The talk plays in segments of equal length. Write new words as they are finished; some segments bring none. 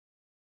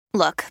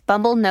Look,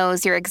 Bumble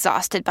knows you're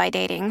exhausted by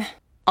dating.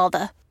 All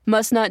the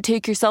must not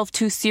take yourself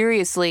too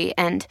seriously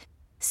and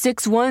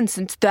 6'1"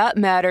 since that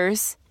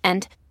matters.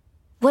 And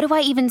what do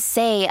I even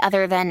say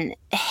other than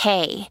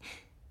hey?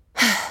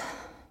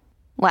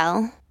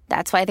 Well,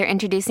 that's why they're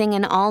introducing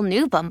an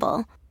all-new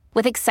Bumble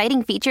with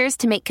exciting features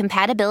to make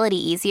compatibility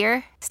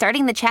easier,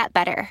 starting the chat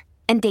better,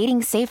 and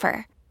dating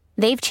safer.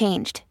 They've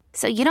changed,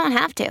 so you don't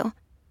have to.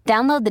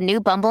 Download the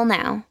new Bumble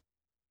now.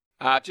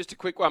 Just a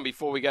quick one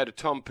before we go to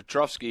Tom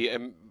Petrovsky.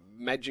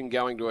 Imagine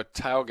going to a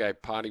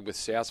tailgate party with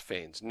South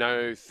fans.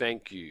 No,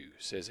 thank you,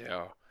 says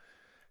our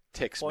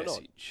text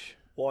message.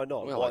 Why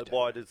not? Well,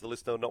 why does the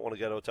listener not want to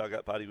go to a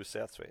tailgate party with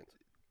South fans?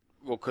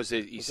 Well, because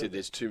he said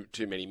there's too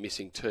many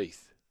missing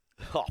teeth.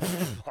 Oh,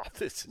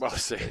 this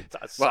is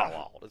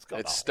so old.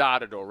 It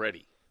started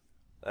already.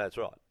 That's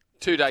right.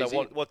 2 days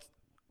in.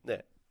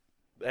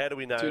 How do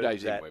we know 2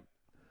 days that? in, Webb.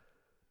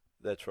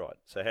 That's right.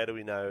 So how do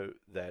we know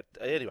that?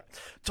 Anyway,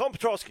 Tom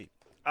Petrovsky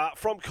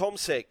from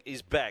ComSec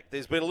is back.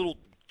 There's been a little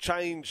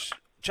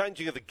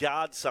changing of the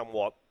guard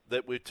somewhat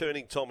that we're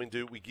turning Tom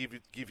into. We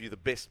give you the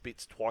best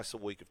bits twice a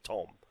week of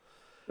Tom.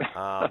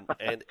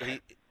 And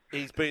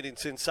he's been in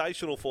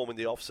sensational form in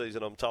the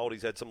off-season. I'm told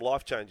he's had some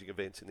life-changing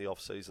events in the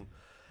off-season.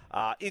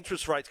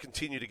 Interest rates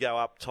continue to go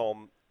up,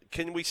 Tom.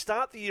 Can we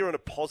start the year on a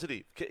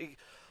positive?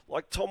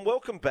 Tom,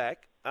 welcome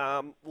back.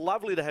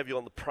 Lovely to have you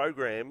on the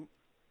program.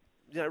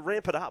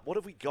 Ramp it up. What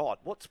have we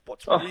got? What's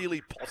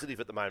really positive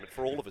at the moment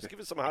for all of us?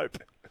 Give us some hope.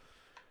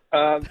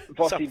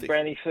 Bossy,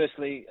 Brandy,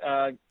 firstly,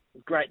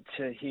 great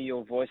to hear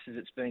your voices.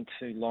 It's been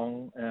too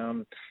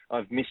long.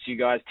 I've missed you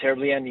guys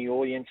terribly, and the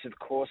audience, of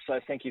course, so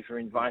thank you for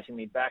inviting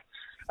me back.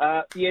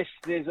 Yes,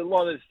 there's a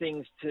lot of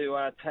things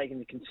to take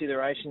into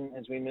consideration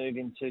as we move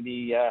into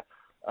the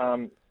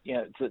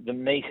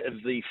meat of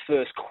the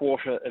first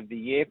quarter of the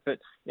year. But,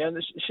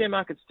 the share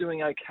market's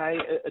doing okay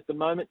at the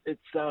moment.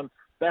 It's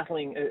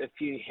battling a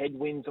few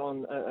headwinds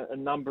on a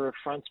number of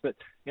fronts, but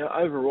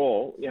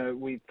overall,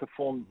 we've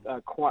performed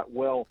quite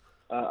well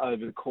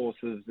over the course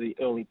of the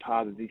early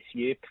part of this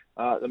year.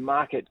 The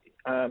market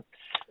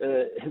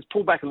has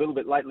pulled back a little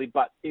bit lately,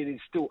 but it is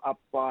still up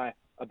by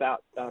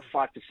about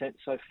 5%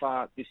 so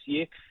far this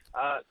year.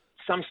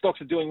 Some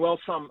stocks are doing well,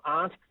 some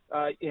aren't.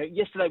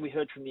 Yesterday we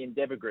heard from the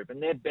Endeavour Group,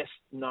 and they're best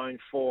known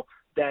for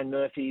Dan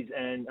Murphy's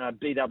and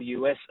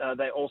BWS.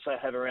 They also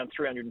have around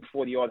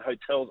 340-odd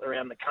hotels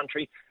around the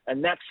country,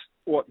 and that's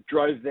what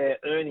drove their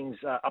earnings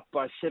up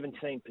by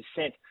 17%,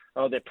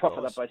 or their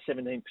profit up by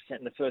 17%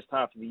 in the first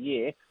half of the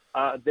year.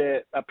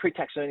 Their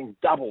pre-tax earnings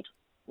doubled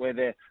where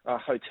their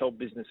hotel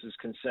business is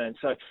concerned.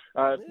 So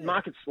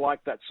markets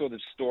like that sort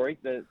of story.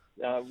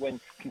 When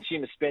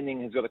consumer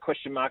spending has got a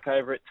question mark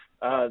over it,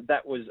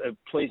 that was a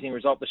pleasing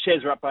result. The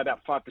shares are up by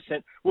about 5%.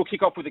 We'll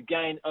kick off with a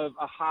gain of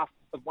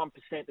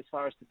 0.5% as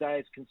far as today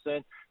is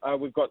concerned.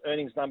 We've got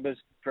earnings numbers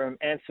from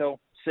Ansell,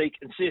 Seek,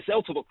 and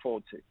CSL to look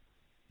forward to.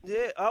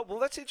 Yeah, well,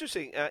 that's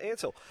interesting,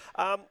 Ansell.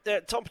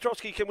 Tom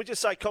Petrovsky, can we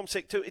just say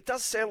ComSec too? It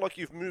does sound like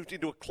you've moved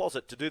into a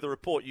closet to do the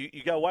report.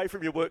 You go away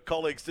from your work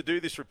colleagues to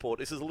do this report.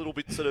 This is a little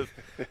bit sort of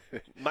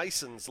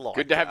Masons-like.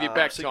 Good to have you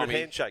back, secret Tommy.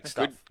 handshake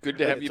stuff. Good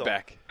to have you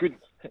back. Good.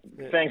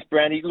 Yeah. Thanks,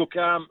 Brandy. Look,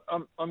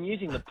 I'm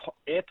using the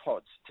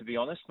AirPods, to be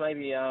honest.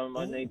 Maybe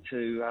I need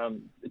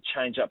to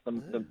change up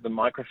the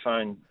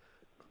microphone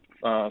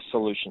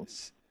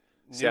solutions.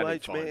 New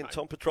Age man,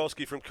 Tom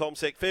Petrovsky from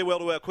ComSec. Farewell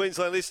to our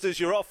Queensland listeners.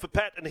 You're off for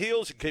Pat and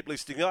Heels. You can keep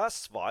listening to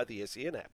us via the SEN app.